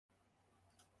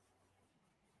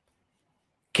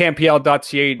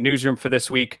CanPL.ca Newsroom for this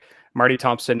week. Marty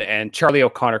Thompson and Charlie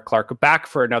O'Connor-Clarke back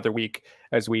for another week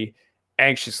as we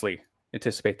anxiously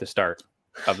anticipate the start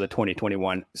of the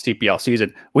 2021 CPL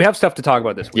season. We have stuff to talk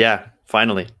about this week. Yeah,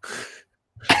 finally.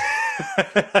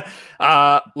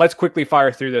 Let's quickly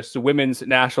fire through this. The women's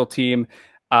national team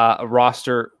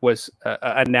roster was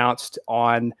announced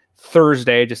on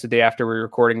Thursday, just the day after we're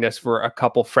recording this, for a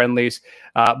couple friendlies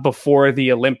before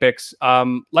the Olympics.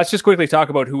 Let's just quickly talk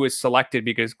about who was selected,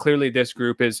 because clearly this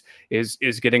group is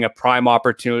getting a prime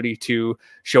opportunity to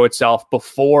show itself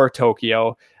before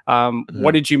Tokyo.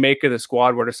 What did you make of the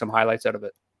squad? What are some highlights out of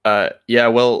it? Yeah,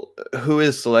 well, who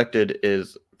is selected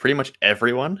is pretty much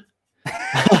everyone.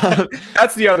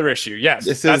 That's the other issue. Yes,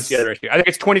 that's the other issue. I think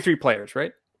it's 23 players,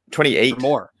 right? 28 or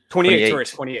more. 28. Sorry,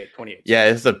 it's 28. Yeah,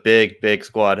 it's a big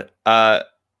squad. I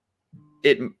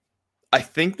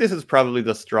think this is probably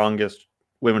the strongest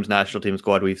women's national team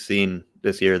squad we've seen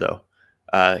this year, though.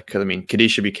 Because I mean,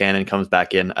 Kadisha Buchanan comes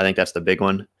back in. I think that's the big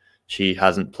one. She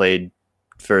hasn't played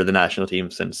for the national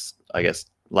team since, I guess,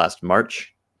 last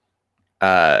March.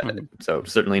 So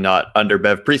certainly not under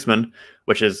Bev Priestman,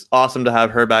 which is awesome to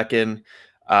have her back in.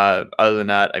 Other than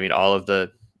that, I mean, all of the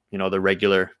the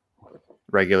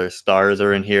regular stars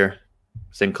are in here.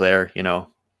 Sinclair,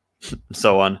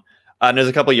 so on. And there's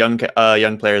a couple young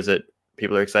players that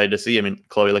people are excited to see. I mean,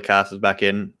 Chloe Lacasse is back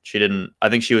in. I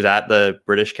think she was at the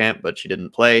British camp, but she didn't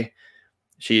play.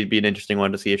 She'd be an interesting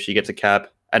one to see if she gets a cap.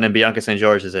 And then Bianca St.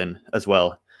 George is in as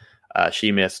well.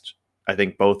 She missed, I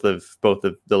think, both of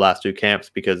the last two camps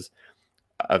because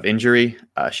of injury.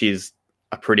 She's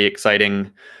a pretty exciting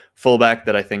fullback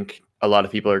that I think a lot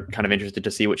of people are kind of interested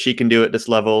to see what she can do at this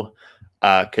level.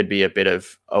 Could be a bit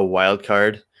of a wild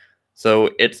card.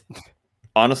 So it's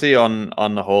honestly on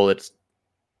the whole, it's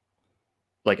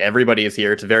like everybody is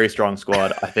here. It's a very strong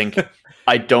squad. I think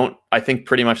I think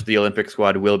pretty much the Olympic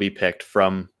squad will be picked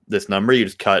from this number. You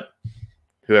just cut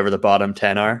whoever the bottom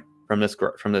 10 are from this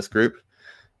group,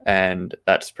 and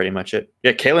that's pretty much it.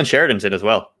 Yeah, Kaylin Sheridan's in as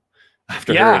well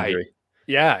after her injury.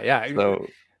 Yeah.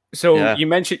 So yeah.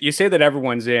 You say that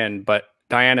everyone's in, but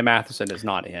Diana Matheson is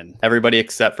not in. Everybody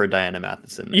except for Diana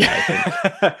Matheson. Yeah. I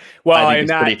think. Well, I think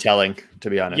it's pretty telling, to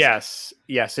be honest.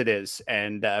 Yes, it is.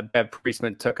 And Bev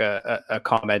Priestman took a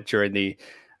comment during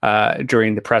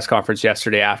the press conference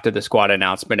yesterday after the squad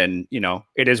announcement, and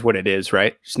it is what it is,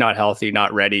 right? She's not healthy,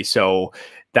 not ready, so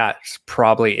that's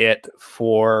probably it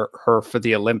for her for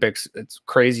the Olympics. It's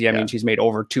crazy. I mean, she's made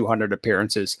over 200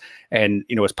 appearances, and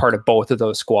as part of both of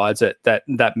those squads that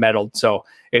medaled. So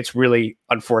it's really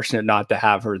unfortunate not to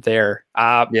have her there.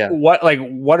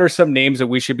 What are some names that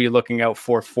we should be looking out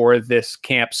for this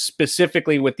camp,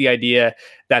 specifically with the idea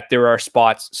that there are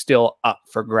spots still up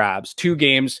for grabs? 2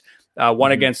 games.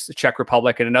 One against the Czech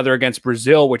Republic and another against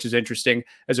Brazil, which is interesting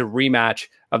as a rematch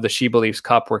of the She Believes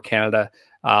Cup where Canada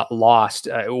lost.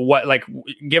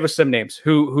 Give us some names.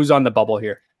 Who's on the bubble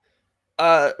here?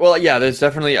 Well, yeah, there's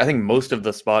definitely, I think most of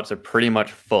the spots are pretty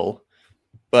much full,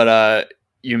 but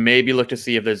you maybe look to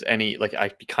see if there's any,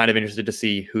 I'd be kind of interested to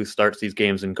see who starts these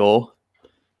games in goal,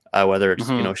 whether it's,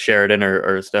 Sheridan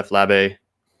or Steph Labbe.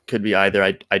 Could be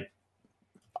either.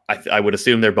 I would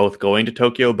assume they're both going to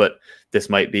Tokyo, but this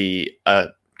might be a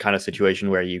kind of situation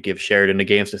where you give Sheridan the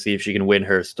games to see if she can win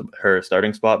her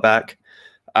starting spot back.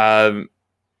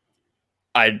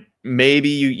 Maybe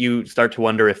you start to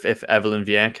wonder if Evelyn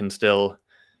Vian can still,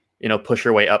 push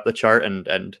her way up the chart.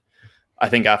 And I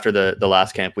think after the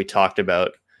last camp, we talked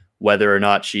about whether or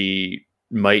not she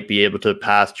might be able to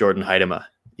pass Jordan Heidema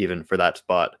even for that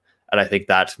spot. And I think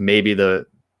that's maybe the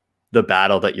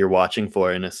battle that you're watching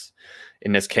for in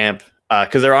this camp,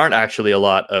 because there aren't actually a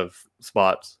lot of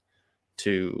spots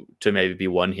to maybe be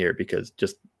won here, because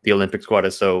just the Olympic squad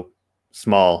is so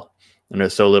small and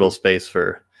there's so little space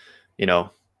for,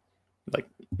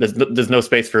 there's no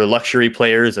space for luxury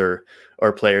players or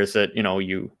players that,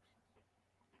 you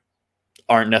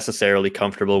aren't necessarily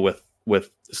comfortable with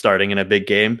starting in a big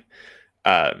game.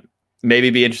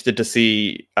 Maybe be interested to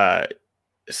see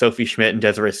Sophie Schmidt and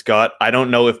Desiree Scott. I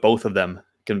don't know if both of them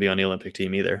can be on the Olympic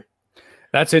team either.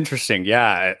 That's interesting.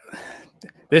 Yeah.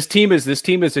 This team is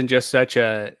in just such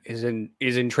is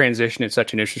in transition in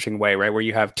such an interesting way, right? Where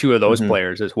you have 2 of those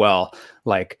players as well.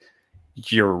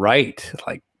 You're right.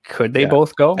 Could they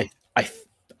both go?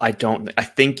 I don't. I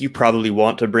think you probably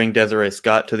want to bring Desiree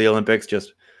Scott to the Olympics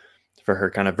just for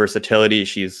her kind of versatility.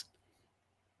 She's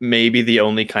maybe the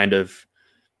only kind of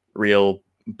real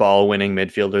ball-winning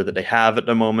midfielder that they have at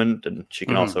the moment, and she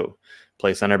can also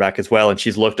play center back as well. And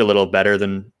she's looked a little better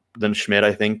than Schmidt,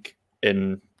 I think,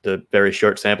 in the very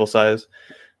short sample size.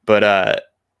 But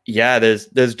yeah,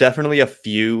 there's definitely a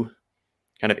few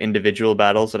kind of individual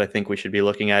battles that I think we should be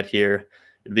looking at here.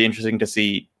 It'd be interesting to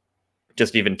see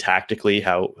just even tactically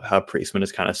how Priestman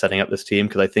is kind of setting up this team,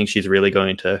 because I think she's really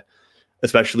going to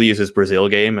especially use his Brazil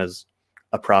game as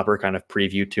a proper kind of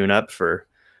preview tune-up for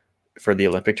the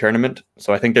Olympic tournament.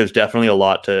 So I think there's definitely a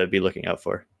lot to be looking out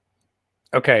for.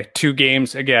 Okay, 2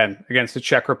 games again against the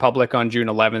Czech Republic on June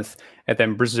 11th, and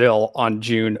then Brazil on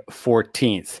June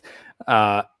 14th.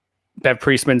 Bev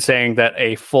Priestman saying that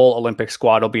a full Olympic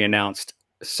squad will be announced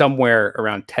somewhere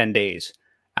around 10 days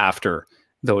after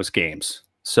those games.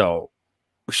 So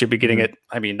we should be getting it.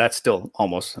 I mean, that's still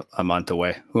almost a month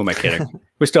away. Who am I kidding?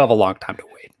 We still have a long time to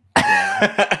wait.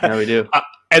 Yeah, we do.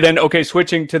 And then, okay,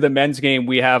 switching to the men's game,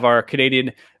 we have our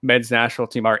Canadian men's national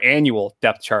team, our annual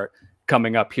depth chart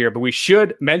coming up here. But we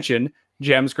should mention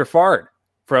James Griffard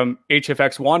from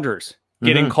HFX Wanderers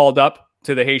getting called up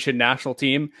to the Haitian national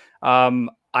team.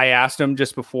 I asked him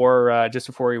just before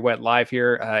he went live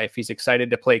here if he's excited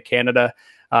to play Canada.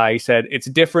 He said it's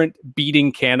different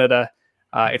beating Canada.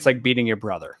 It's like beating your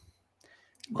brother.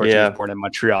 Of course, he was born in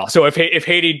Montreal. So if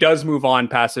Haiti does move on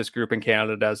past this group and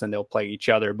Canada does, then they'll play each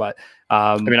other. But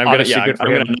I mean, I'm going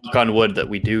to knock on wood that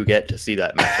we do get to see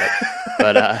that matchup.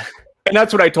 But and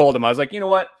that's what I told him. I was like, you know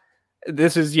what,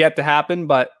 this is yet to happen,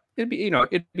 but it'd be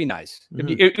nice.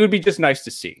 It would be just nice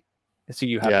to see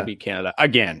you have to beat Canada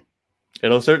again.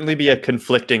 It'll certainly be a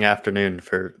conflicting afternoon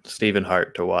for Stephen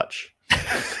Hart to watch.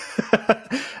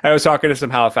 I was talking to some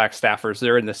Halifax staffers.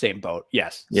 They're in the same boat.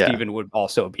 Yes, Stephen would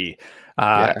also be.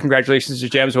 Congratulations to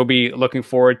Gems. We'll be looking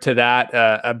forward to that.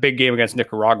 A big game against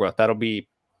Nicaragua. That'll be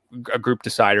a group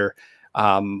decider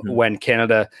when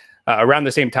Canada, around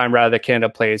the same time, rather, that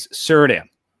Canada plays Suriname.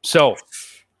 So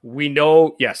we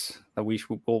know,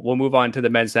 we'll move on to the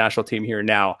men's national team here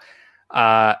now.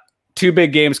 2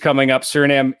 big games coming up.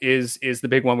 Suriname is the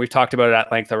big one. We've talked about it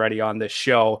at length already on this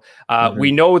show.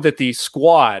 We know that the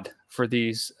squad for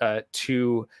these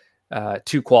two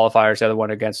qualifiers, the other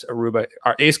one against Aruba,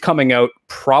 is coming out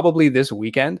probably this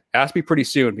weekend. It has to be pretty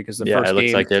soon because the first game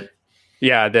looks like it.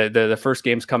 Yeah, the first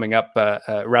game's coming up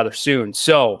rather soon.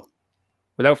 So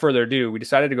without further ado, we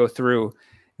decided to go through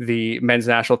the men's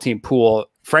national team pool,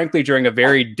 frankly, during a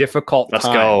very difficult time. Let's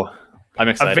go. I'm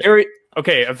excited.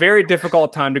 A very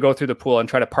difficult time to go through the pool and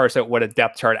try to parse out what a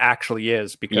depth chart actually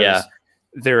is, because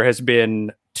there has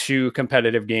been 2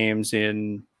 competitive games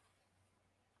in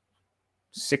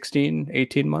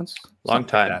 18 months. Long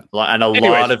time. And a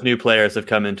lot of new players have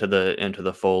come into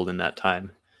the fold in that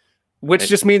time. Which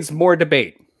just means more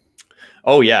debate.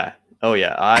 Oh yeah.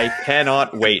 I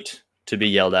cannot wait to be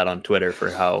yelled at on Twitter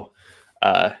for how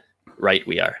right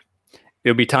we are.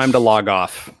 It'll be time to log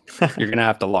off. You're going to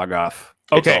have to log off.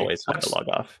 Okay, it's always time to log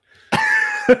off.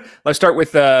 Let's start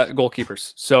with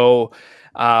goalkeepers. So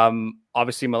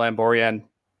obviously Milan Borjan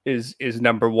is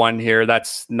number 1 here.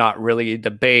 That's not really a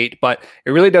debate, but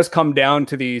it really does come down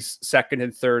to these 2nd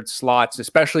and 3rd slots,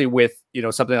 especially with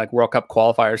something like World Cup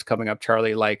qualifiers coming up,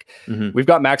 Charlie. Like we've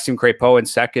got Maxime Crépeau in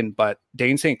 2nd, but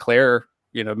Dane St. Clair,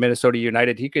 Minnesota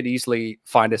United, he could easily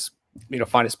find a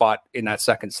spot in that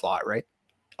 2nd slot, right?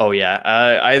 Oh yeah,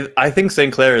 I think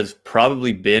St. Clair has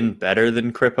probably been better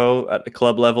than Crépeau at the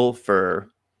club level for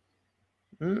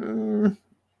I don't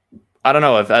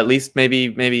know, if at least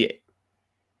maybe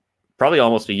probably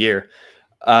almost a year,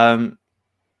 and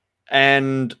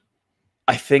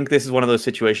I think this is one of those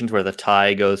situations where the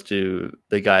tie goes to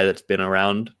the guy that's been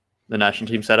around the national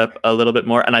team setup a little bit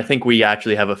more, and I think we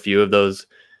actually have a few of those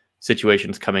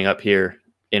situations coming up here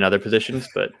in other positions,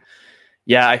 but.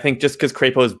 Yeah, I think just because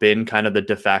Crépeau has been kind of the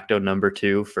de facto number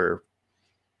 2 for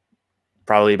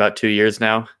probably about 2 years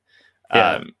now,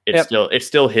 it's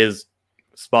still his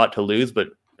spot to lose. But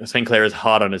St. Clair is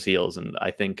hot on his heels, and I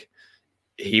think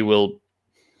he will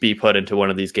be put into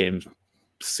one of these games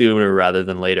sooner rather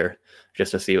than later, just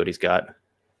to see what he's got.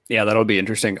 Yeah, that'll be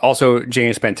interesting. Also,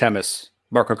 James Pantemis,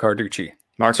 Marco Carducci,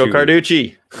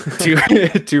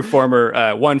 two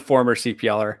former, one former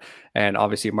CPLer, and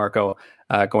obviously Marco.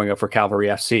 Going up for Calvary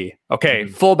FC. Okay,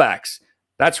 fullbacks.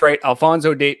 That's right.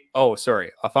 Alphonso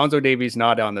Davies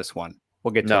not on this one.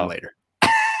 We'll get to him later.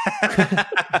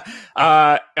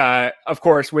 Of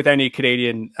course, with any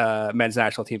Canadian men's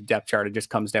national team depth chart, it just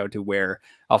comes down to where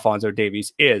Alphonso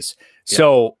Davies is. Yeah.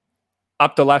 So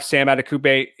up the left, Sam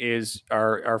Adekugbe is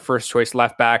our first choice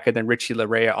left back, and then Richie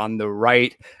Larea on the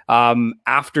right.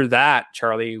 After that,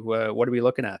 Charlie, what are we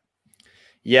looking at?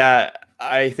 Yeah,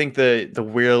 I think the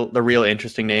real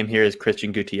interesting name here is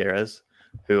Christian Gutierrez,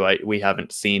 who we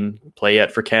haven't seen play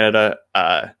yet for Canada.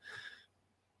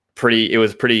 It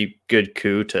was a pretty good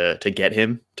coup to get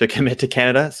him to commit to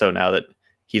Canada. So now that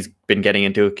he's been getting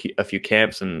into a few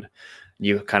camps and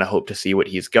you kind of hope to see what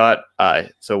he's got.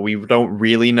 So we don't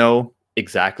really know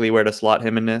exactly where to slot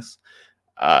him in this.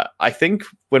 I think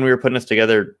when we were putting this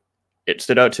together, it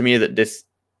stood out to me that this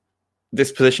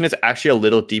position is actually a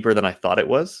little deeper than I thought it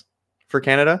was for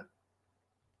Canada.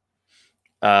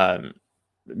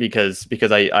 Because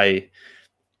I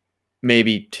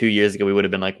maybe 2 years ago we would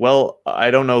have been like, well,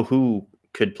 I don't know who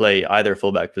could play either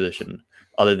fullback position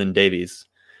other than Davies,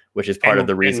 which is part of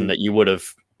the reason that you would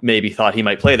have maybe thought he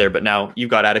might play there. But now you've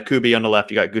got Adekubi on the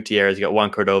left, you got Gutierrez, you got Juan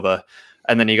Cordova,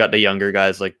 and then you got the younger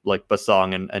guys like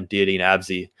Basong and Diadine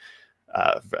Abzi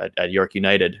at York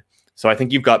United. So I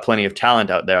think you've got plenty of talent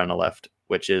out there on the left,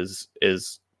 which is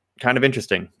kind of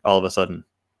interesting. All of a sudden,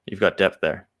 you've got depth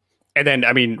there. And then,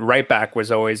 I mean, right back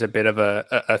was always a bit of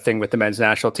a thing with the men's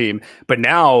national team. But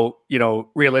now, you know,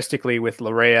 realistically with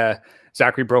Larea,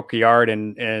 Zachary Brocquiard,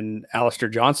 and Alistair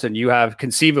Johnston, you have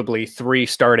conceivably 3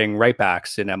 starting right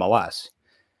backs in MLS.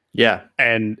 Yeah.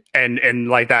 And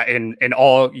like that in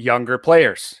all younger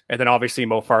players. And then obviously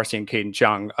Mo Farsi and Caden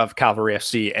Chung of Calvary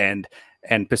FC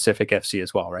and Pacific FC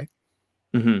as well, right?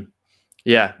 Mm-hmm.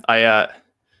 Yeah.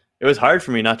 It was hard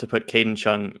for me not to put Caden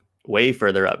Chung way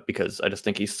further up because I just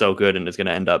think he's so good and is going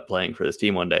to end up playing for this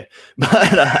team one day.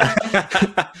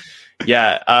 But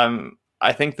yeah,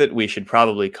 I think that we should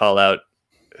probably call out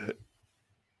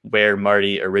where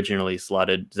Marty originally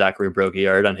slotted Zachary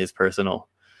Brocquiard on his personal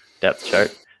depth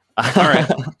chart. All right.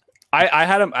 I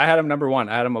had him number 1.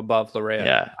 I had him above Larea.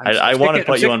 Yeah. I want to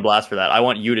put you on blast for that. I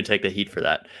want you to take the heat for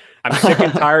that. I'm sick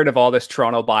and tired of all this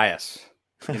Toronto bias,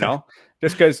 you know?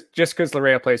 Just because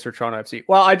Larea plays for Toronto FC.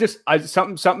 Well,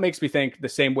 something makes me think the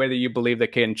same way that you believe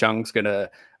that Caden Chung's going to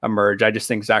emerge. I just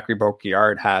think Zachary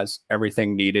Brocquiard has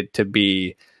everything needed to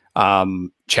be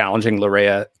challenging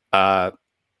Larea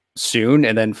soon,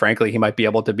 and then frankly, he might be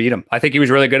able to beat him. I think he was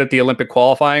really good at the Olympic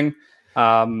qualifying.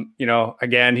 You know,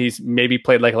 again, he's maybe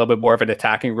played like a little bit more of an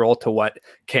attacking role to what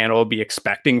Canada will be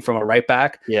expecting from a right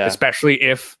back, especially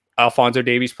if Alphonso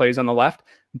Davies plays on the left.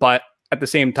 But at the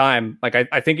same time, like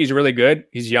I think he's really good.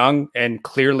 He's young, and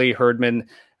clearly Herdman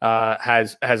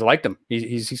has liked him.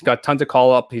 He's got tons of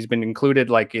call up. He's been included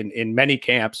like in many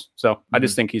camps. So I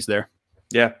just think he's there.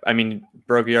 Yeah, I mean,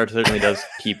 Brocquiard certainly does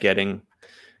keep getting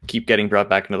brought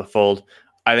back into the fold.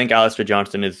 I think Alistair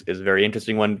Johnston is a very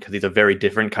interesting one because he's a very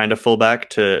different kind of fullback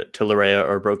to Larea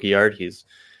or Brocquiard. He's,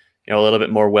 you know, a little bit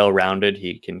more well-rounded.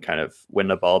 He can kind of win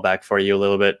the ball back for you a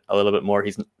little bit more.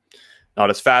 He's not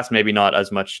as fast, maybe not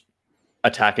as much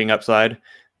attacking upside,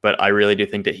 but I really do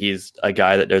think that he's a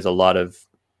guy that there's a lot of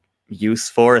use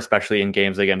for, especially in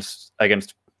games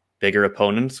against bigger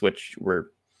opponents, which we're,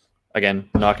 again,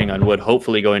 knocking on wood,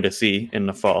 hopefully going to see in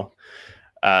the fall.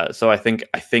 So I think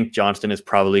Johnston is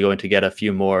probably going to get a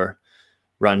few more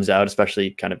runs out, especially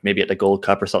kind of maybe at the Gold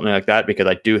Cup or something like that, because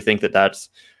I do think that that's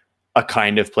a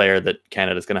kind of player that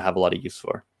Canada is going to have a lot of use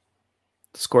for.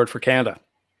 Scored for Canada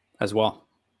as well.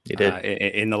 He did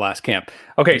in the last camp.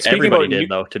 Okay, everybody did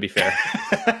though. To be fair,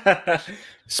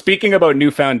 speaking about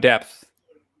newfound depth,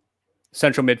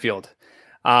 central midfield.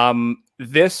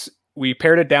 This we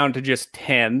pared it down to just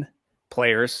 10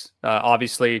 players.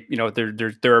 Obviously, you know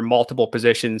there are multiple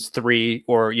positions, 3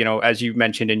 or you know as you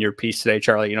mentioned in your piece today,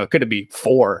 Charlie. You know it could be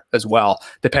 4 as well,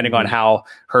 depending on how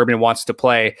Herdman wants to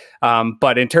play.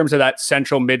 But in terms of that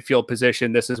central midfield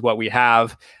position, this is what we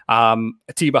have.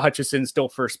 Atiba Hutchison still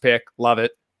first pick. Love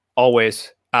it.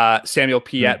 Always. Samuel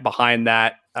Piette behind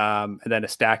that, and then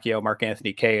Estacio, Mark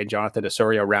Anthony Kay, and Jonathan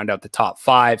Osorio round out the top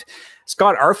 5.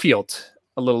 Scott Arfield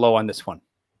a little low on this one.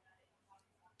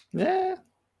 Yeah.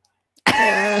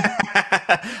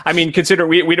 I mean, consider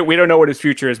we don't know what his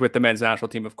future is with the men's national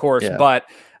team, of course, but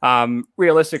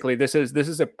realistically, this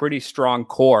is a pretty strong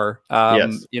core.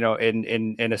 Yes. You know,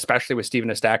 and especially with Steven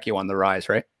Estacio on the rise,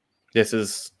 right? This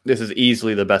is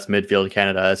easily the best midfield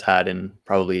Canada has had in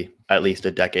probably at least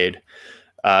a decade,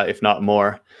 if not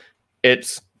more.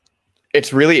 It's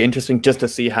really interesting just to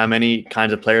see how many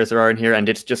kinds of players there are in here, and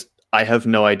it's just I have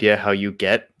no idea how you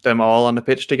get them all on the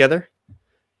pitch together.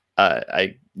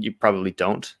 You probably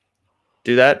don't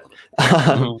do that,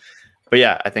 but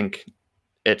yeah, I think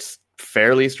it's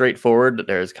fairly straightforward that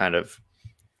there's kind of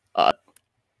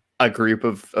a group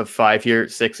of 5 here,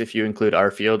 6 if you include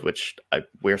Arfield, which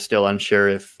we're still unsure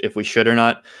if we should or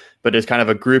not. But there's kind of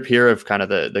a group here of kind of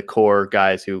the core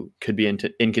guys who could be in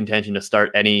contention to start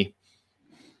any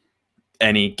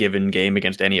given game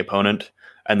against any opponent.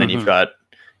 And then you've got,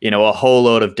 you know, a whole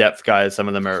load of depth guys. Some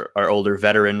of them are older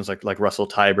veterans like Russell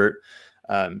Tybert,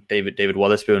 David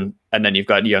Wotherspoon, and then you've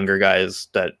got younger guys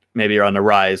that maybe are on the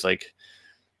rise. Like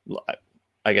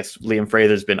I guess Liam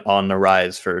Fraser's been on the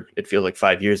rise for it feels like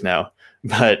 5 years now.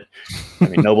 But I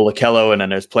mean, Noble Okello, and then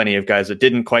there's plenty of guys that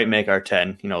didn't quite make our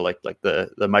 10, you know, like the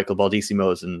Michael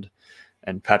Baldissimos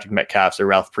and Patrick Metcalfs or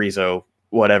Ralph Priso,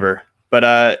 whatever.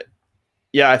 But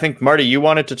yeah, I think, Marty, you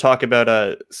wanted to talk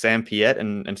about Sam Piette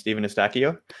and Steven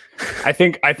Eustáquio. I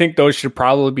think those should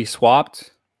probably be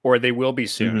swapped, or they will be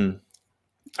soon.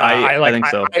 I think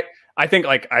so. I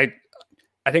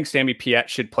think Sammy Piette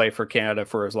should play for Canada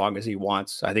for as long as he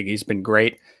wants. I think he's been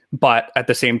great, but at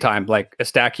the same time, like,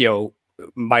 Eustáquio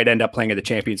might end up playing in the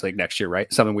Champions League next year,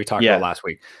 right? Something we talked about last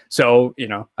week. So, you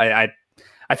know,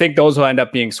 I think those will end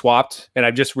up being swapped, and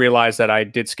I've just realized that I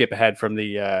did skip ahead from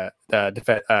the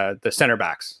center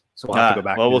backs. So we'll have to go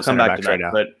back. Well, we'll come back to that right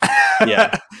now. But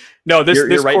yeah, no, this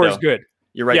right, score is good.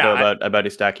 You're right though about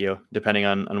Eustáquio, depending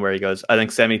on where he goes. I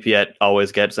think Sammy Piette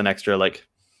always gets an extra like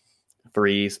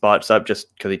 3 spots up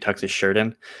just because he tucks his shirt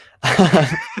in.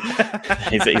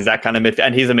 he's that kind of midfield,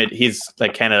 and he's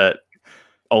like, Canada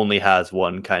only has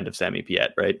one kind of Sammy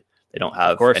Piette, right? They don't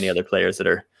have any other players that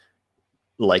are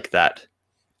like that.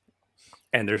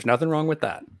 And there's nothing wrong with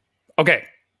that. Okay,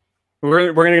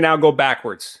 we're going to now go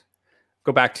backwards.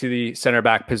 Go back to the center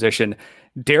back position.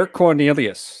 Derek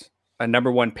Cornelius, a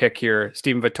 #1 pick here.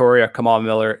 Stephen Vittoria, Kamal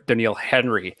Miller, Daniil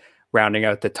Henry, rounding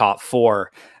out the top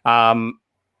 4.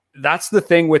 That's the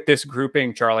thing with this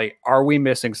grouping, Charlie. Are we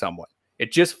missing someone?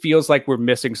 It just feels like we're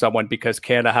missing someone because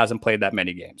Canada hasn't played that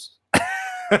many games.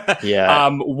 Yeah.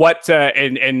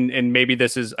 And maybe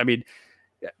this is, I mean,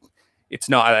 it's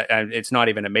not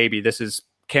even a maybe. This is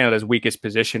Canada's weakest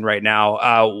position right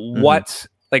now.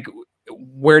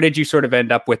 Where did you sort of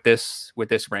end up with this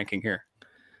ranking here?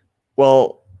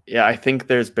 Well, yeah, I think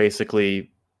there's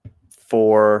basically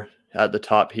 4 at the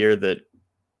top here that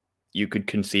you could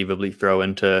conceivably throw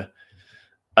into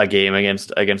a game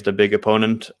against a big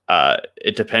opponent.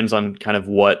 It depends on kind of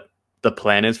what the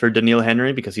plan is for Daniil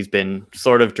Henry, because he's been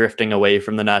sort of drifting away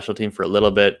from the national team for a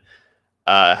little bit.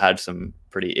 Had some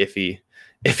pretty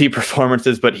iffy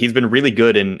performances, but he's been really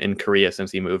good in Korea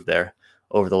since he moved there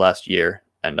over the last year.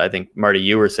 And I think, Marty,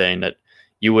 you were saying that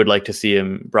you would like to see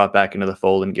him brought back into the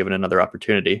fold and given another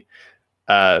opportunity.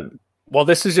 Well,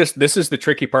 this is the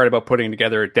tricky part about putting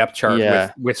together a depth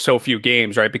chart with so few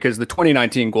games, right? Because the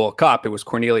 2019 Gold Cup, it was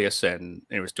Cornelius and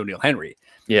it was Daniil Henry.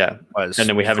 Yeah. And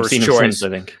then we haven't seen him since, I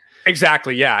think.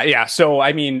 Exactly. Yeah. So,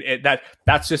 I mean,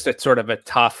 that's just a sort of a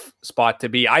tough spot to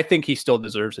be. I think he still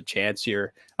deserves a chance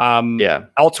here.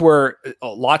 Elsewhere,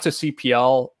 lots of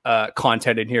CPL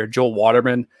content in here. Joel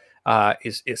Waterman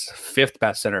is 5th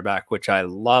best center back, which I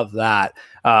love that.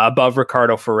 Above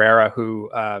Ricardo Ferreira,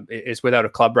 who is without a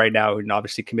club right now, and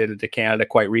obviously committed to Canada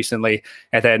quite recently.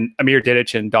 And then Amir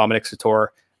Didic and Dominic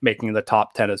Sator making the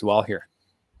top 10 as well here.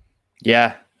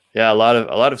 Yeah. A lot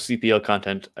of CPL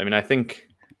content. I mean, I think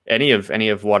any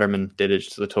of Waterman,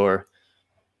 Didic, Sator,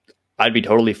 I'd be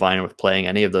totally fine with playing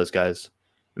any of those guys.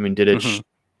 I mean, Didic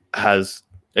has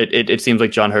it seems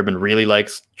like John Herdman really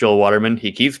likes Joel Waterman.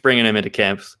 He keeps bringing him into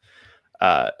camps.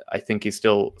 I think he's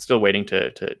still waiting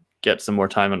to get some more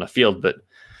time on the field, but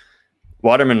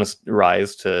Waterman's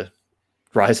rise up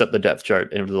the depth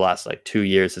chart over the last 2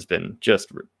 years has been just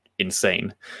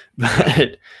insane.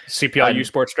 But CPL U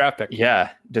Sports draft pick.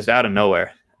 Yeah, just out of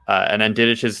nowhere. And then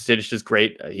Didic is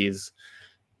great. He's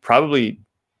probably,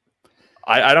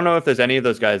 I don't know if there's any of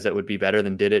those guys that would be better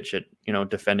than Didic at,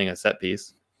 defending a set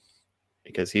piece,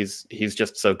 because he's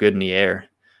just so good in the air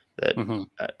that,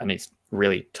 and he's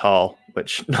really tall,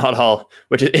 which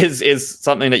is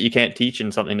something that you can't teach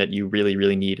and something that you really,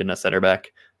 really need in a center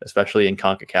back, especially in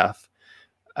CONCACAF.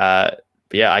 But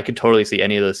yeah, I could totally see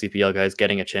any of those CPL guys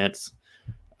getting a chance.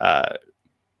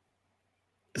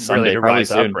 Someday, really to probably rise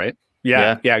soon. Up, right?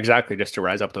 Yeah, exactly. Just to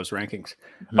rise up those rankings.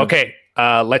 Okay,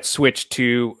 let's switch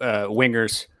to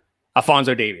wingers.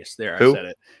 Alphonso Davies. There, Who? I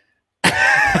said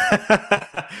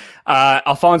it.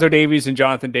 Alphonso Davies and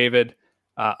Jonathan David,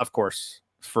 of course,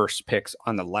 first picks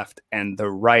on the left and the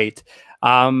right.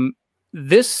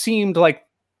 This seemed like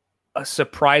a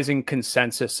surprising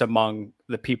consensus among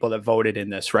the people that voted in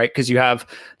this, right? Because you have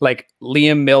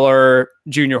Liam Miller,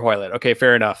 Junior Hoylett. Okay,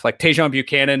 fair enough. Tajon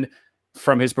Buchanan,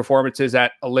 from his performances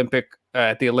at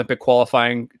the Olympic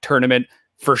qualifying tournament,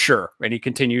 for sure, and he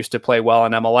continues to play well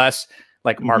in MLS.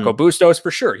 Marco Bustos,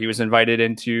 for sure, he was invited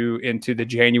into the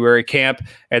January camp.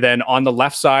 And then on the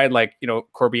left side,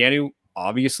 Corbianu,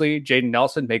 obviously, Jaden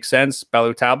Nelson makes sense.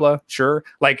 Balu Tabla, sure.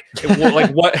 What?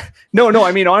 No.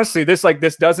 I mean, honestly, this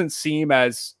doesn't seem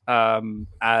as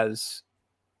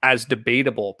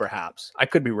debatable. Perhaps I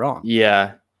could be wrong.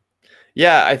 Yeah.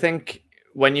 I think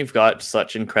when you've got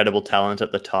such incredible talent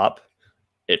at the top,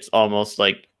 it's almost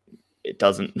like it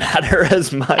doesn't matter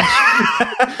as much.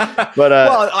 But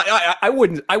well, I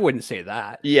wouldn't say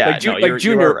that. Yeah, like,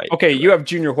 Junior. Right. Okay, you have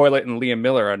Junior Hoylett and Liam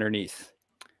Miller underneath.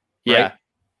 Right?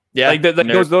 Yeah, yeah.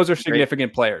 Like those are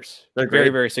significant players. They're very,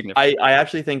 very significant. I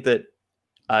actually think that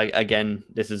again,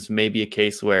 this is maybe a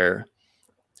case where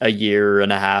a year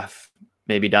and a half,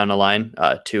 maybe down the line,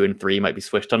 2 and 3 might be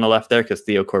switched on the left there, because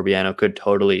Theo Corbiano could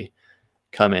totally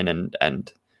come in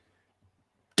and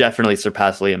definitely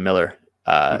surpass Liam Miller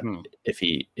if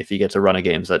he gets a run of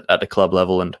games at the club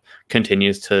level and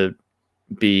continues to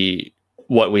be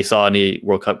what we saw in the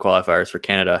World Cup qualifiers for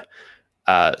Canada.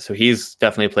 So he's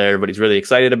definitely a player everybody's really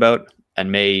excited about,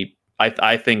 and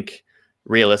I think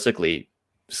realistically,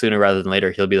 sooner rather than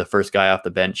later, he'll be the first guy off the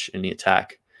bench in the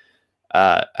attack.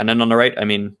 And then on the right, I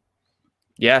mean,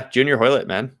 yeah, Junior Hoylett,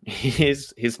 man,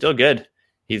 he's still good.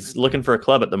 He's looking for a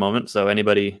club at the moment, so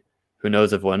anybody who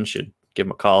knows of one should give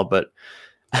him a call. But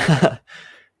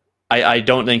I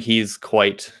don't think he's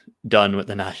quite done with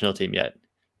the national team yet.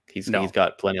 He's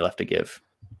got plenty left to give.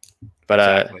 But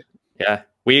exactly. Yeah,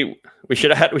 we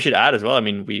should add as well. I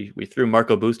mean, we threw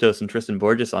Marco Bustos and Tristan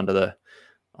Borges onto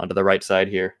the right side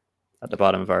here at the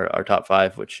bottom of our top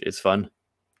 5, which is fun.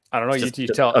 I don't know. You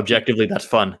tell objectively that's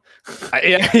fun.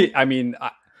 I mean,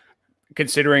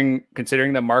 considering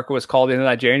that Marco was called into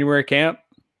that January camp,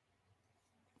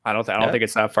 I don't think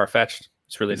it's that far fetched.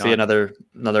 It's really not. See another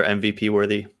MVP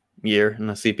worthy year in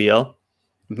the CPL.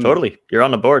 Totally, you're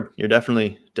on the board. You're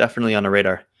definitely on the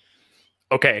radar.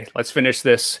 Okay, let's finish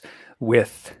this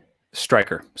with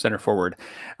striker, center forward.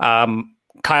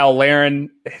 Kyle Larin.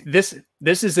 This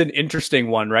is an interesting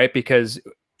one, right? Because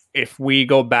if we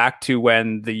go back to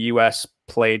when the U.S.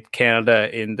 played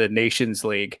Canada in the Nations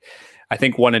League, I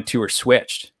think 1 and 2 are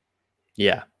switched.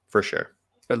 Yeah, for sure.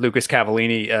 But Lucas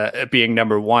Cavallini being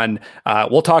number 1.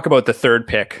 We'll talk about the third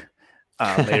pick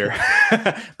later.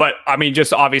 But I mean,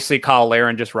 just obviously Kyle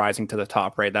Larin just rising to the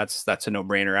top, right? That's a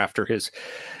no-brainer after his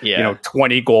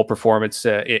 20 goal performance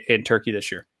in Turkey this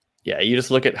year. Yeah, you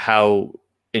just look at how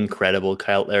incredible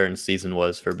Kyle Larin's season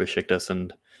was for Besiktas,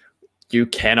 and you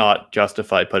cannot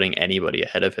justify putting anybody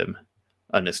ahead of him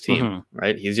on this team,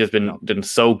 right? He's just been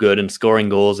so good in scoring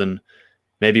goals in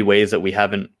maybe ways that we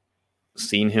haven't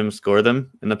seen him score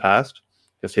them in the past.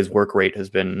 Just his work rate has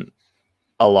been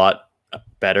a lot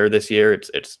better this year.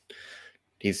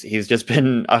 He's just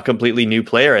been a completely new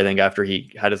player, I think, after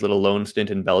he had his little loan stint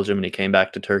in Belgium and he came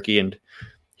back to Turkey, and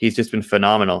he's just been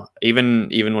phenomenal. Even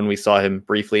when we saw him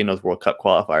briefly in those World Cup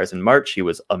qualifiers in March, he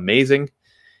was amazing.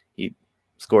 He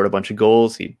scored a bunch of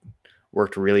goals. He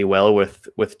worked really well with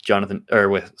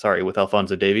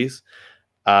Alphonso Davies.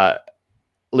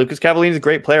 Lucas Cavallini is a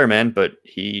great player, man, but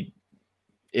he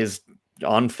is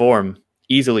on form,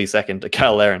 easily second to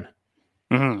Kyle Larin.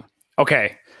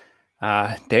 Okay.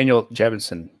 Daniel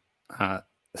Jebinson,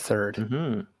 third.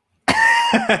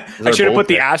 I should have put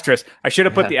the asterisk. I should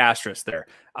have put the asterisk there.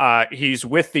 He's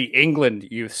with the England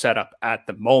youth setup at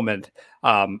the moment.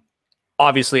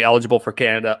 Obviously eligible for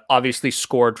Canada, obviously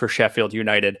scored for Sheffield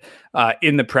United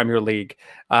in the Premier League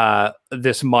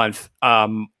this month.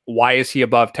 Why is he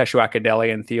above Teshu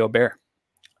Akindele and Theo Bair?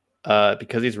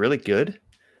 Because he's really good.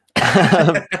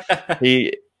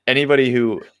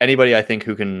 Anybody I think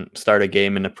who can start a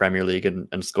game in the Premier League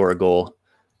and score a goal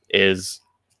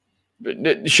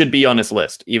should be on this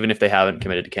list, even if they haven't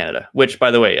committed to Canada. Which, by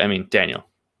the way, I mean, Daniel,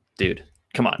 dude,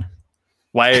 come on.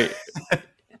 Why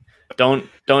don't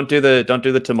do the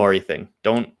Tamori thing.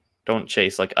 Don't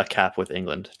chase like a cap with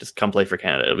England. Just come play for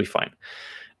Canada. It'll be fine.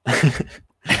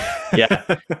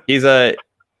 Yeah, he's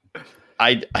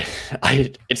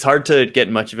it's hard to get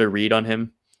much of a read on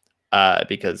him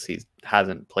because he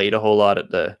hasn't played a whole lot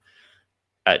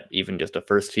at even just a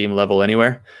first team level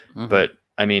anywhere. But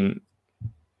I mean,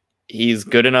 he's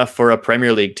good enough for a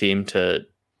Premier League team to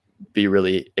be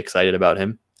really excited about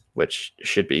him, which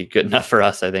should be good enough for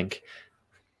us, I think.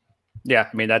 Yeah,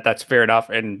 I mean, that's fair enough.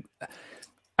 And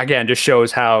again, just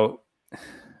shows how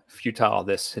futile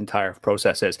this entire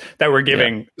process is, that we're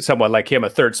giving someone like him a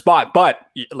third spot, but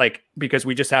like, because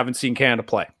we just haven't seen Canada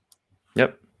play.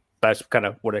 Yep. That's kind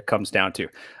of what it comes down to.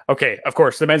 Okay. Of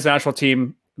course, the men's national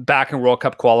team back in World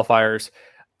Cup qualifiers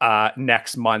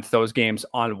next month, those games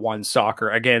on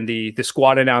OneSoccer. Again, the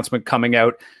squad announcement coming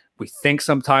out, we think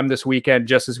sometime this weekend.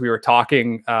 Just as we were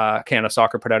talking, Canada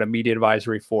Soccer put out a media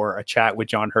advisory for a chat with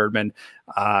John Herdman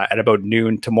at about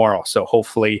noon tomorrow. So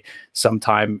hopefully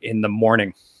sometime in the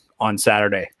morning on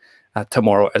Saturday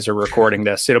tomorrow as we're recording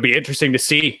this. It'll be interesting to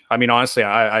see. I mean, honestly,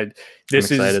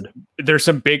 there's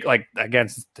some big, like, again,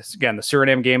 the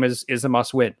Suriname game is a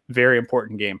must win. Very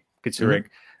important game considering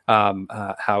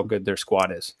how good their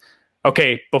squad is.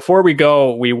 Okay, before we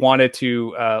go, we wanted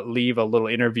to leave a little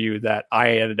interview that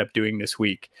I ended up doing this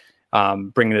week,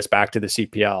 bringing this back to the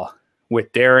CPL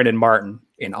with Deron and Martin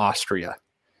in Austria.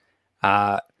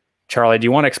 Charlie, do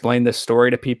you want to explain this story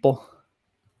to people?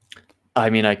 I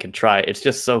mean, I can try. It's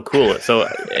just so cool. So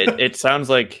it sounds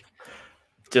like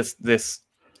just this.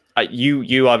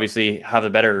 You obviously have a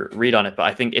better read on it, but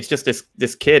I think it's just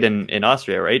this kid in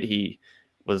Austria, right? He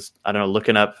was, I don't know,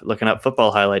 looking up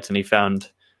football highlights, and he found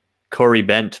Cory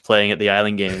Bent playing at the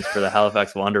Island Games for the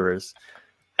Halifax Wanderers,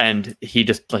 and he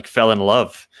just like fell in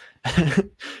love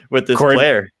with this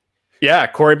player. Yeah,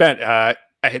 Cory Bent. I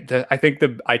think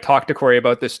I talked to Cory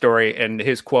about this story, and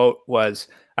his quote was,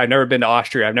 "I've never been to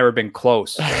Austria. I've never been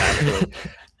close." Actually.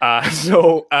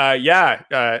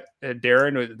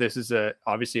 Deron, this is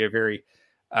obviously a very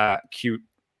cute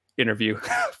interview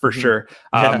for sure.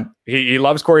 He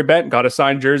loves Cory Bent, got a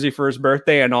signed jersey for his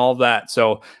birthday and all of that.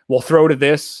 So we'll throw to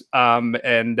this. And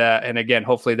again,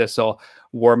 hopefully this will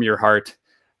warm your heart.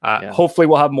 Hopefully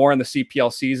we'll have more in the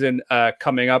CPL season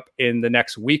coming up in the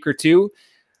next week or two.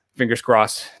 Fingers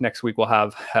crossed next week we'll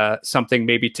have something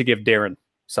maybe to give Deron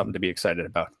something to be excited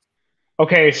about.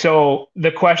 Okay, so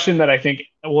the question that I think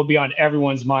will be on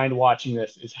everyone's mind watching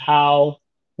this is, how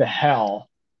the hell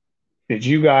did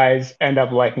you guys end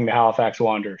up liking the Halifax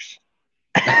Wanderers?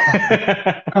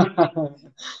 I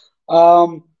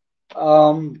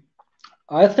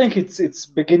think it's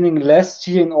beginning last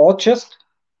year in August.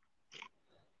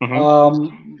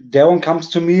 Deron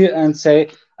comes to me and say,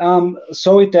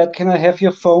 sorry, Dad, can I have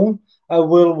your phone? I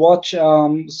will watch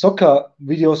soccer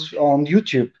videos on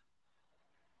YouTube.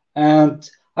 And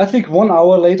I think 1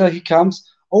 hour later he comes,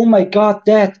 oh my God,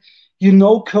 Dad, you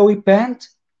know Cory Bent?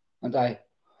 And I,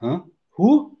 huh?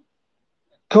 Who?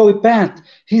 Cory Bent.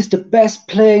 He's the best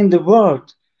player in the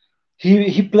world.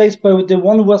 He plays by the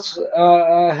Wanderers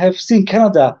have seen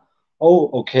Canada. Oh,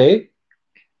 okay.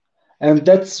 And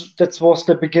that was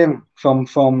the beginning from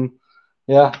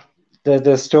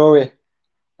the story.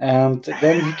 And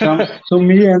then he comes to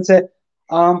me and said,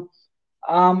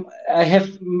 I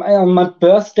have on my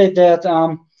birthday that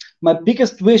my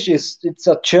biggest wish is it's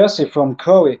a jersey from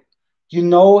Cory. You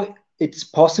know it's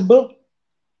possible?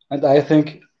 And I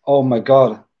think, oh my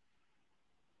God,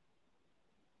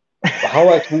 how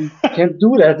I can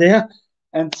do that? Yeah.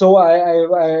 And so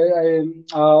I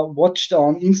watched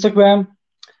on Instagram,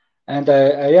 and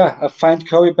I find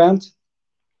Cory Bent,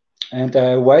 and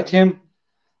I write him,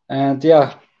 and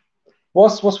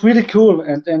was really cool,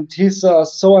 and he's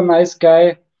so a nice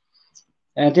guy,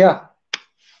 and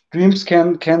dreams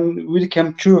can really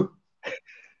come true.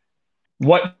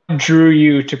 What drew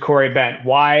you to Cory Bent?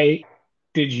 How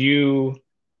did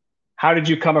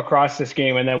you come across this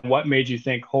game, and then what made you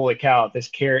think, holy cow, this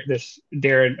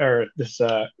Deron or this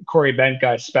Cory Bent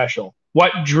guy is special?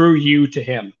 What drew you to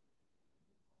him?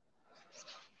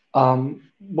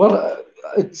 Well,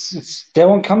 it's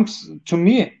Deron comes to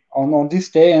me on this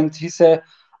day, and he said,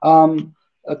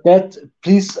 Dad,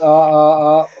 please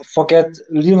forget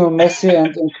Lionel Messi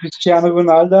and Cristiano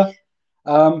Ronaldo.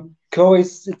 Cory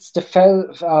it's the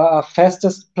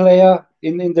fastest player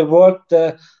in the world,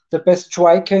 the best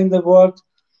striker in the world.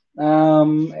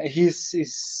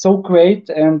 He's so great,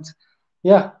 and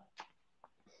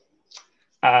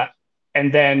and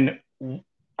then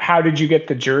how did you get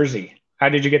the jersey? How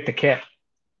did you get the kit?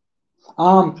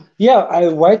 I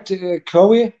write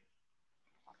Cory,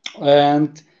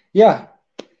 and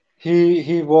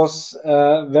he was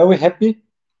very happy,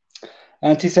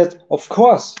 and he said, of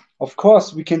course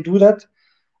we can do that.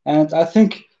 And I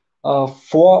think 4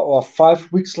 or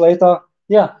 5 weeks later,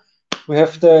 we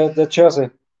have the jersey.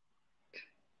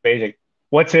 Amazing.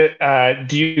 What's it?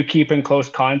 Do you keep in close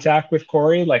contact with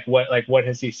Cory? What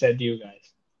has he said to you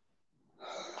guys?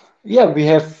 Yeah, we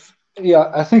have.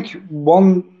 Yeah, I think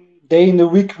one day in the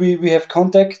week we have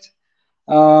contact.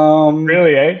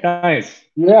 Really, eh? Nice.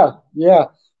 Yeah.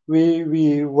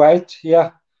 We write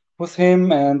with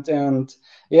him, and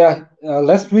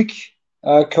last week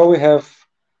Cory have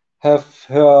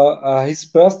his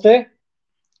birthday.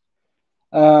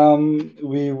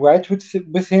 We write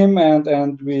with him,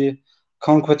 and we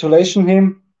congratulate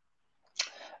him.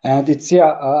 And it's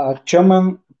a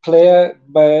German player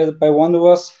by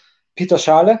Wanderers, Peter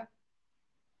Schale.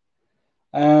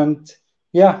 And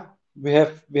we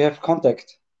have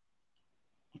contact.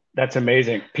 That's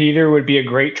amazing. Peter would be a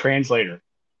great translator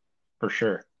for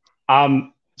sure.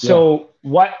 So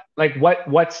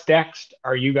what's next?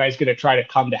 Are you guys going to try to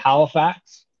come to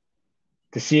Halifax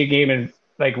to see a game? And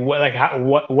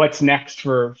what's next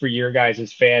for your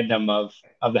guys' fandom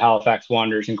of the Halifax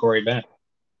Wanderers and Cory Bent?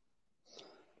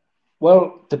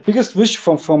 Well, the biggest wish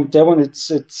from Deron,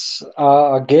 it's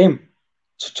a game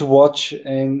to watch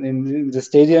in the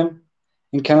stadium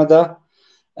in Canada,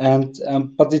 and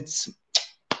but it's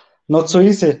not so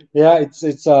easy. Yeah,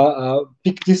 it's a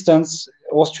big distance,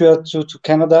 Austria to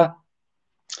Canada,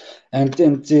 and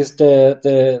this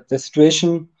the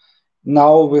situation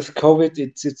now with COVID,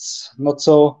 it's not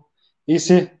so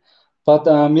easy, but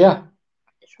yeah,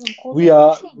 we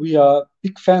are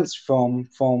big fans from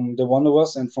the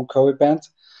Wanderers and from Cory Bent,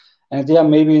 and yeah,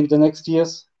 maybe in the next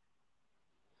years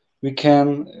we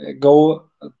can go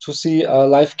to see a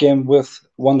live game with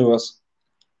Wanderers.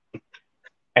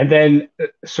 And then,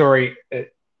 sorry,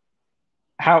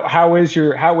 how is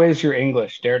your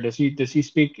English, Deron? Does he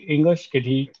speak English? Could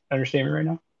he understand me right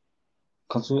now?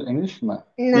 Kannst du Englisch? Nein.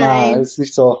 Nein. Nah, ist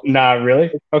nicht so. Not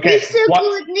really. Okay. Nicht so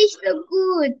gut, nicht so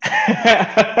gut.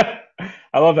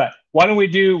 I love that. Why don't we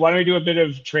do a bit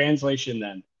of translation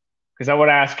then? Because I want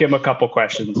to ask him a couple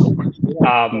questions.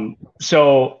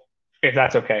 So if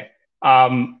that's okay.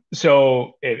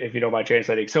 So if you don't mind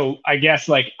translating. So I guess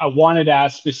like I wanted to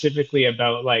ask specifically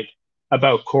about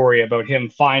Cory, about him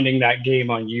finding that game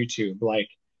on YouTube. Like,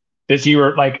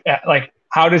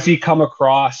 how does he come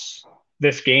across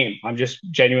this game? I'm just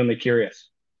genuinely curious.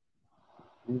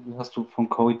 Wie hast du von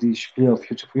Cory die Spiele auf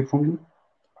YouTube gefunden?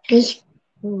 Nicht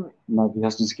gut. Na, wie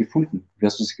hast du sie gefunden? Wie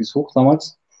hast du sie gesucht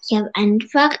damals? Ich habe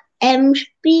einfach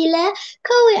Spiele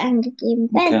Cory angegeben.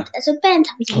 Bent, Okay. also Bent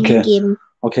habe ich Okay. angegeben.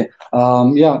 Okay.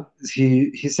 Yeah.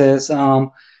 He says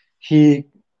he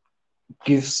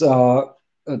gives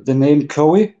the name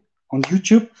Cory on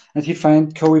YouTube, and he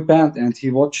find Cory Bent, and he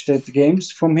watched the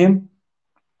games from him,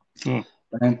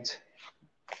 and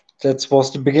that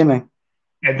was the beginning.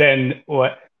 And then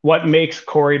what makes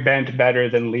Cory Bent better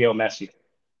than Leo Messi?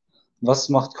 Was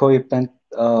macht Cory Bent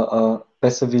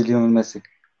besser wie Lionel Messi?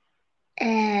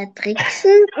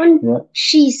 Tricksen und Ja.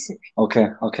 schießen. Okay.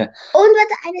 Und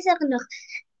warte, eine Sache noch.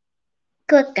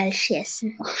 Gurkel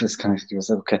schießen. Das kann ich dir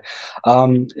sagen. Okay.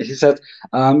 He said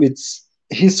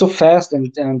he's so fast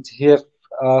and he have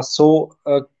so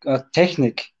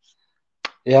technique.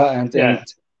 Yeah, and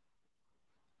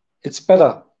it's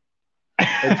better.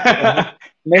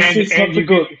 Messi is not so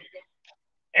good.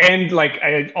 And like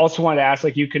I also want to ask,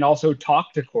 like you can also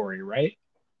talk to Cory, right?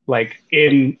 Like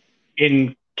in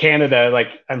Canada, like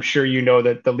I'm sure you know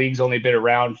that the league's only been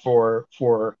around for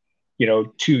 2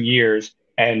 years,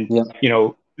 and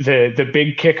the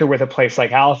big kicker with a place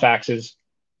like Halifax is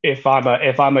if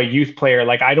I'm a youth player,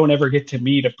 like I don't ever get to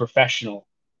meet a professional.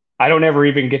 I don't ever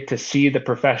even get to see the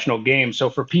professional game. So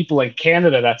for people in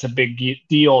Canada, that's a big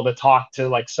deal to talk to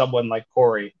like someone like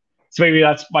Cory. So maybe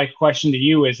that's my question to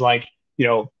you is like,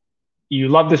 you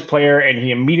love this player and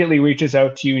he immediately reaches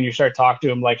out to you and you start talking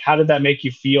to him. Like, how did that make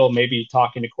you feel maybe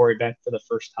talking to Cory Bent for the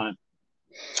first time?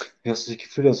 Wie hast du dich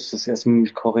gefühlt, als du das erste Mal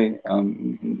mit Cory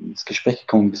ins Gespräch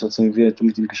gekommen bist, als du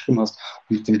mit ihm geschrieben hast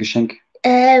und mit dem Geschenk?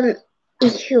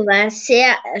 Ich war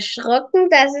sehr erschrocken,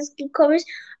 dass es gekommen ist,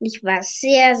 und ich war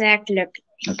sehr, sehr glücklich.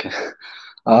 Okay.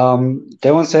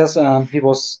 Deron says he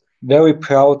was very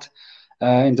proud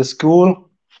in the school.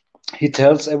 He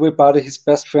tells everybody his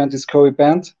best friend is Cory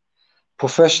Bent,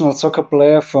 professional soccer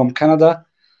player from Canada.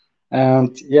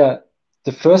 And yeah,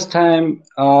 the first time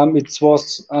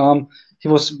he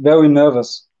was very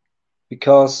nervous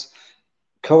because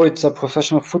Cory is a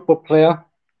professional football player.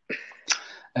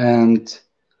 And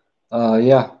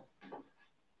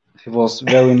he was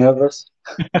very nervous.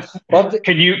 But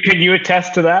can you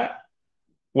attest to that?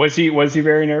 Was he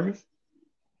very nervous?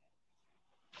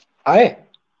 Yeah.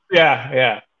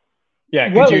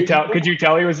 Could you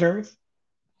tell he was nervous?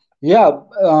 Yeah.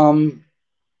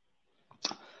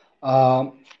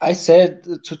 I said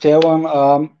to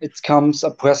Deron, it comes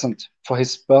a present for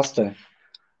his birthday,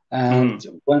 and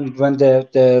when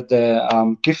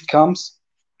the gift comes,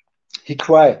 he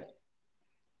cried.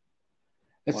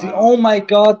 I said, "Oh my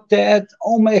God, Dad!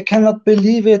 I cannot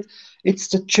believe it! It's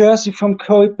the jersey from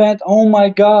Cory Bent! Oh my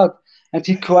God!" And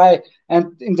he cried.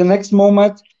 And in the next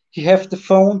moment, he have the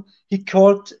phone. He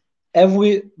called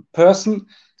every person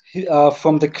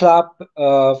from the club,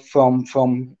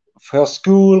 from her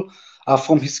school,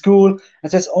 from his school,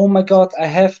 and says, "Oh my God, I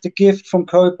have the gift from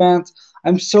Cory Bent!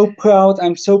 I'm so proud!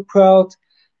 I'm so proud!"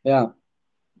 Yeah,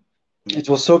 it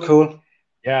was so cool.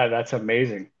 Yeah, that's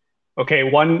amazing. Okay,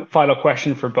 one final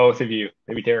question for both of you.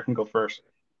 Maybe Deron can go first.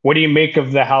 What do you make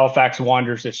of the Halifax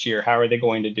Wanderers this year? How are they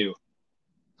going to do?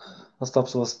 Was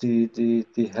glaubst du, was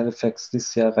die Halifax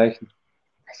dieses Jahr erreichen?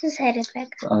 Was ist Halifax?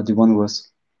 Die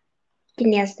Wanderers.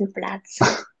 Den ersten Platz.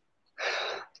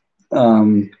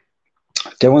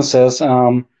 Deron says,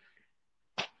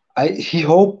 he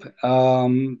hope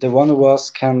the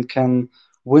Wanderers can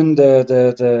win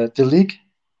the league,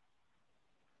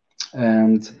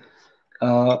 and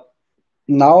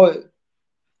now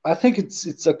I think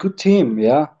it's a good team,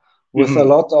 yeah, with a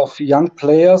lot of young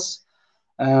players,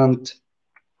 and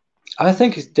I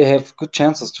think they have good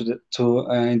chances to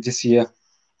in this year.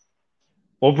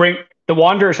 We'll bring the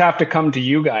Wanderers have to come to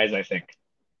you guys, I think.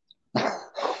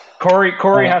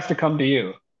 Cory has to come to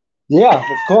you. Yeah,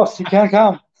 of course, he can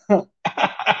come.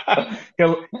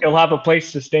 He'll have a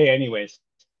place to stay anyways.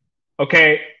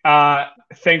 Okay,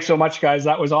 thanks so much, guys.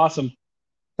 That was awesome.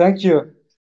 Thank you.